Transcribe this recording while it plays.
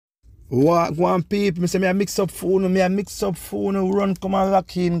What one people, me say me a mix up phone, run come and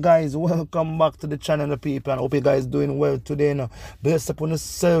lock in, guys. Welcome back to the channel, people, and hope you guys doing well today now. Bless upon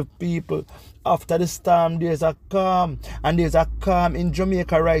yourself, people. After the storm, there's a calm, and there's a calm in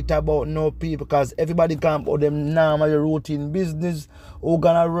Jamaica right about now, people, because everybody can about them normal routine business, who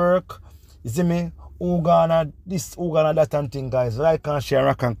gonna work, you see me? Who gonna this, who gonna that and thing, guys. Like and share,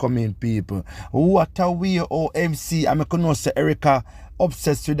 I can come in, people. What a way, MC, I'm gonna say Erica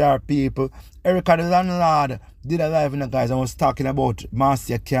obsessed with our people. Erica the landlord did a live, guys, and was talking about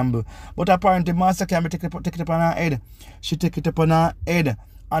Marcia Campbell. But apparently Marcia Campbell take it upon her head. She take it upon her head.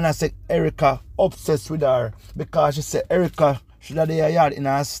 And I said Erica obsessed with her. Because she said Erica should have the yard in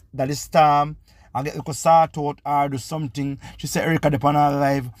her that storm and get a sort out or do something. She said Erica upon her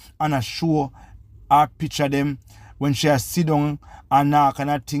live and I show her picture them when she has sit down and all kind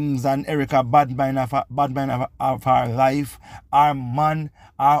of things, and Erica bad mind of her life, her man,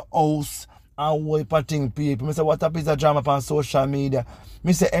 her house, and what of thing, people. I say, what up is a drama on social media?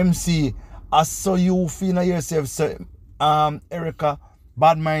 I say, MC, I saw you feel yourself, say, Erica,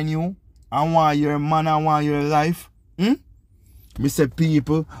 bad mind you, and want your man, and want your life. I say,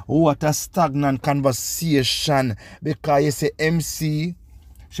 people, what a stagnant conversation, because you say, MC,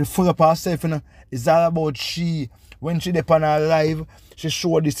 she full up herself, you know, it's all about she. When she dip on her live, she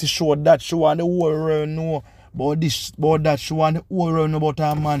show this, she show that. She want the whole world know about this, about that. She want the whole world know about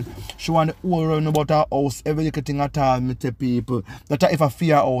her man. She want the whole world know about her house. Every little thing at all, me tell people. That if I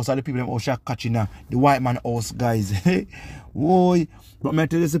fear house, are the people them house she catching her. The white man house, guys. Whoa. But me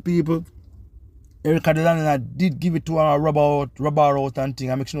tell you, people, Erica the landlord did give it to her rubber out and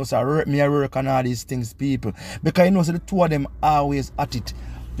thing. I make sure say me I work on all these things, people. Because you know, so the two of them always at it.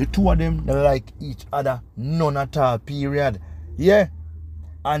 The two of them, they like each other, none at all, period. Yeah.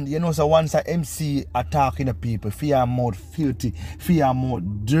 And you know, so once a MC attacking the people, fear mouth filthy, fear mouth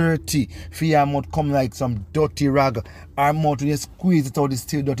dirty, fear mouth come like some dirty rag. Our mouth, when you squeeze it out, it's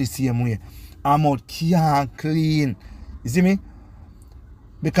still dirty same way. Our mouth can't clean. You see me?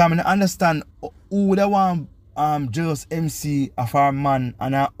 Because I understand who the one jealous MC of our man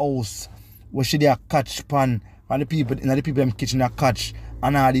and our house, where she there catch pan, and the people in the people them kitchen a catch.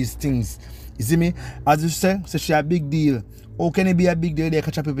 And all these things. You see me? As you say she a big deal. How can it be a big deal? They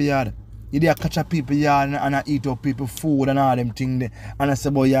catch up people yard. You there catch up people yard and I eat up people food and all them things. And I say,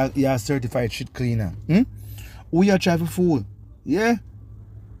 boy, you're a certified shit cleaner. Who you try for food? Yeah?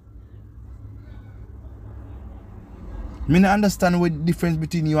 I don't understand what the difference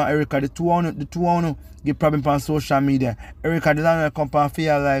between you and Erica. The two get problem on social media. Erica, the landlord come on for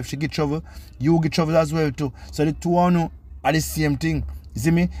your life. She get trouble. You get trouble as well too. So the two are the same thing. You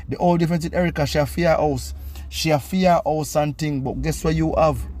see me? The whole difference with Erica, she a fear house. She a fear house and thing, but guess what you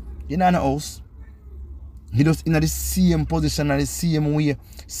have? You know, in a house. You just in the same position and the same way,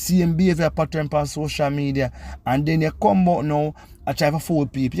 same behavior pattern on social media. And then you come out now and try to fool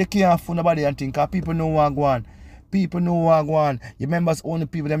people. You can't fool nobody and think, because people know what go on. People know what go on. You members only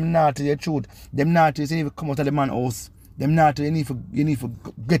people, them not to the truth. Them not to, you need to come out of the man's house. Them not to, you need to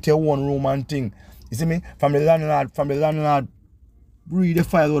get your own room and thing. You see me? From the landlord, read the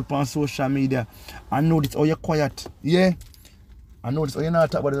file out on social media and notice how you're quiet. Yeah. And notice how you're not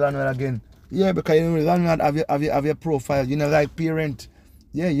talking about the landlord again. Yeah, because you know the landlord have your profile. You know like parent.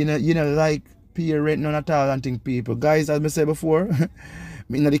 Yeah, you know like parent, none at all and thing, people. Guys, as I said before,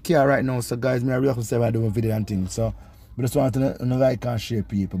 me in the car right now, so guys, me I react to say I do a video and things. So I just want to know like and share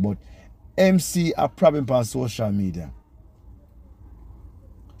people. But MC a problem on social media.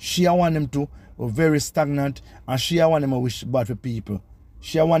 She want them to very stagnant, and she want them to wish bad for people.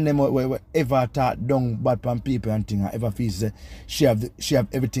 She want them to ever talk down bad for people and things, and ever feel say she have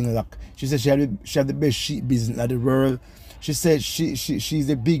everything locked. She said she have the best sheep business in the world. She said she's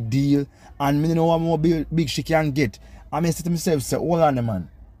a big deal, and me know what more big she can get. I mean, say to myself, say, hold on, man.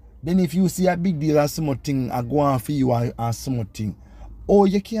 Then if you see a big deal and something, I go on for you and something, oh,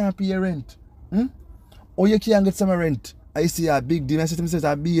 you can't pay rent. Or you can't get some rent. I see a big deal. I say to myself,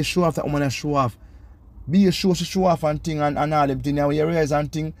 I be a show off that woman a show off. Be a show, she show off and thing and all them thing. Now when you realize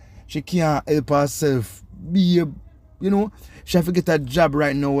and thing, she can't help herself. Be a, you know, she have to get a job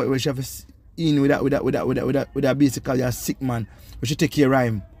right now where she have to in with that basically a sick man. Where she take care of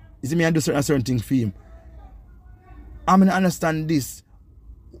him. You see me and do certain thing for him. I'm gonna understand this.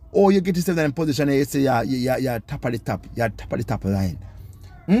 Or you get yourself in a position and you say you're top of the top. You're top of the top line.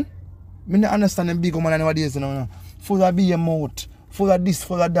 I don't understand them big woman nowadays, you know. Full of be your mouth, full of this,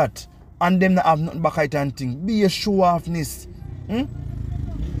 full of that. And them not have nothing back at and thing. Be a show offness.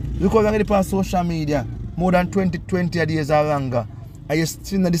 Look how long they on social media. More than 20 years or longer. And you're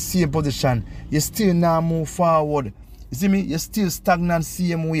still in the same position. You still not move forward. You see me? You're still stagnant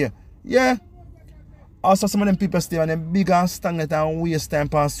same way. Yeah. Also, some of them people stay on them big and stagnant and waste time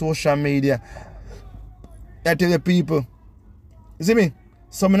on social media. I tell the people. You see me?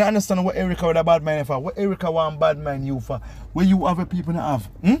 So I don't understand what Erica would a bad mind for. What Erica want bad mind you for? Where you other people not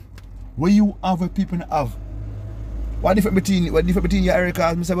have? Where you other people not have? What difference between you, Erica,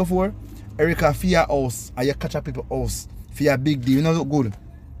 as I said before? Erica for your house and you catch up people house for your big deal. You know look good.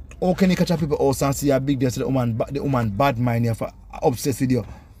 How can you catch up people house and see a big deal so the woman bad mind you for obsessed with you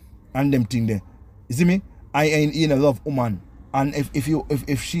and them thing there? You see me? I ain't in a love woman. And if you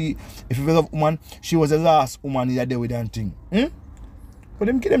love woman, she was the last woman in that day with that thing. But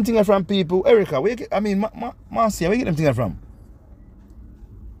them get them things from people. Erica, where you get, I mean Marcia, where you get them things from?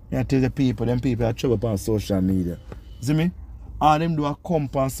 I tell the people, them people are trouble on social media. You see me? All them do a come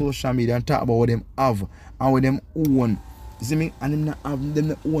on social media and talk about what them have and what them own. You see me? And them not have them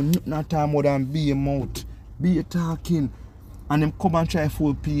not own not time more than be a mouth. Be a talking. And them come and try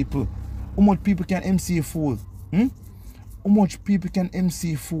fool people. How much people can MC fool? How much people can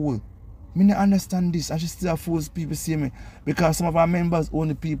MC fool? Me not understand this. I just still fools people see me. Because some of our members own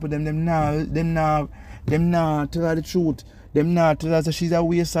the people, them now tell her the truth. Them not tell us that she's a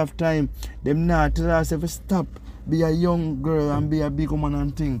waste of time. Them not tell us if stop, be a young girl and be a big woman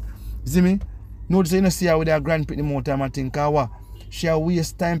and thing. You see me? Notice you don't see her with her grandpa more time and think, cause what? She a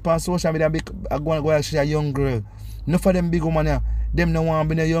waste time on social media, go like she a young girl. Enough of them big woman here. Them don't want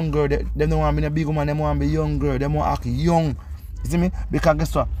to be a young girl. Them don't want to be a big woman. Them want to be a young girl. Them want to act young. You see me? Because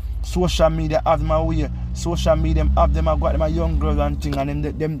guess what? Social media have them away. Social media have them got them a young girl and thing. And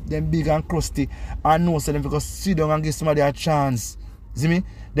them big and crusty. And know so them because sit down and give somebody a chance. You see me?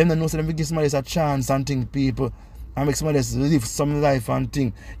 Them don't know so them give somebody a chance and thing, people. And make somebody live some life and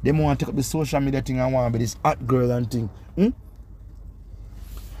thing. They want to take up the social media thing and want to be this hot girl and thing. And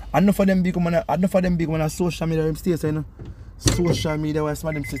enough of them big women on social media them stay so, you know. Social media why some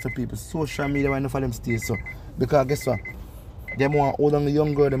of them stay so people. Social media why enough of them stay so. Because guess what? They want hold on the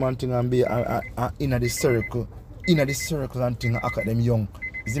young girl them and thing and be in the circle. In the circle and thing and act at them young.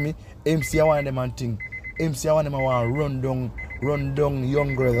 You see me? MC I want them and thing. MC I want them want run down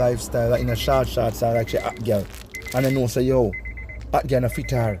young girl lifestyle like in a short style like she hot girl. And I know say yo, hot girl no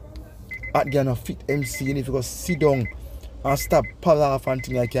fit her. Hot girl no fit MC and if you go sit down and stop pull off and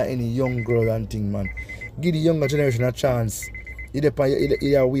thing like you're any young girl and thing, man. Give the younger generation a chance. You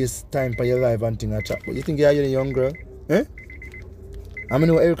waste time for your life and thing a chat. But you think you're a young girl? Eh? I mean,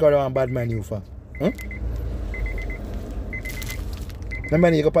 Erica want bad man you for.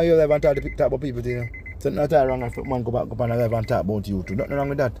 Remember, you go on your life and talk about people, you know. So not wrong if the man go on a live and talk about you too. Nothing wrong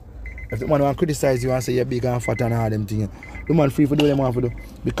with that. If the man want to criticize you and say you're big and fat and all them things, the man free for do what they want to do.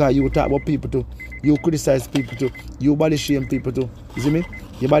 Because you talk about people too. You criticize people too. You body shame people too. You see me?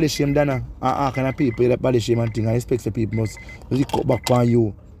 You body shame Dana and all kind of people. You body shame and things and expect the people must cut back on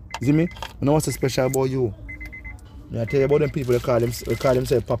you. You see me? You know what's so special about you? I tell you about them people they call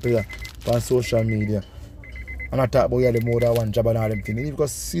themselves popular on social media. And I talk about you the more than one job and all them things. And if you go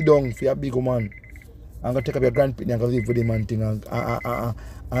sit down for your big woman and go take up your grandparent and go live with them and thing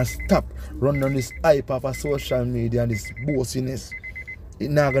and stop running on this hype of a social media and this bossiness. It's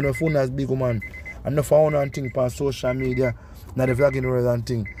not gonna phone as big woman. And no phone and thing on social media, not the vlogging world and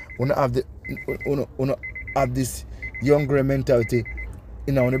thing. We don't have this young girl mentality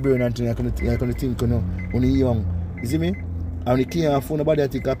in our brain and thing. You're gonna think when you're young. You see me? And when you can't phone nobody, I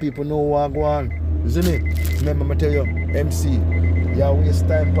think people know what go on. You see me? Remember I tell you, MC, you waste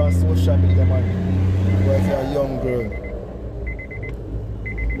time on social media, man. Because you're a young girl.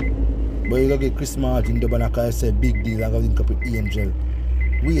 But you look at Chris Martin, Dubanaka, say big deal, I'm going to link up with Angel.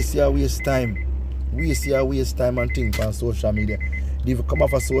 Waste time. Waste time and think on social media. If you come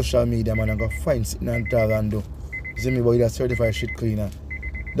off of social media, man, I'm going to find sitting and tell and do. You see me, boy, you're a certified shit cleaner.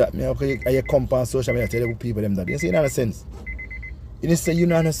 That me, okay, you come on social media, tell the people them that. You see, it not sense. You say you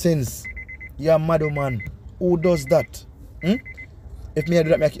not sense. You're a mad man. Who does that? If me I do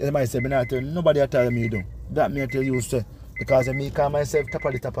that, I myself, I tell nobody tell me you do. That me I tell you, sir. Because I call myself top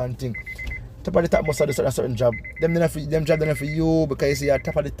of the top and thing. Top of the top must have a certain job. Them job done for you because you see you're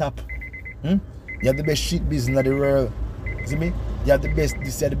top of the top. You have the best shit business in the world. See me? You have the best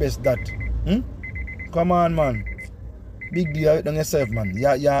this, you have the best that. Come on, man. Big deal on yourself, man.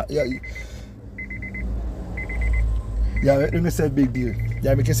 Yeah, make yourself big deal.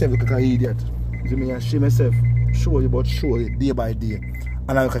 Yeah, make yourself look like an idiot. See me? I show myself. Show you day by day.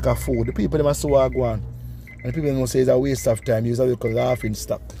 And I look like a fool. The people them are so hard going. And people don't say it's a waste of time. Use a little laughing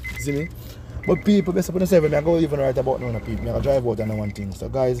stock. See me? But people, best upon themselves, I go even write about none of people. I go drive out and one thing. So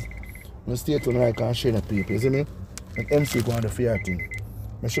guys, I'm stay tuned and I can share the people. See me? And MC go on the fear thing.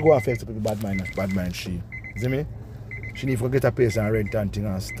 I should go affect the people bad mind she. See me? She need to get a place and rent and thing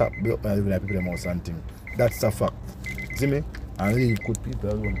and stop living like people in the house and thing. That's a fact. See me? And leave good people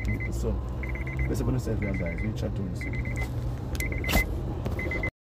around people. So, let's have yourself, guys. We chat to you soon.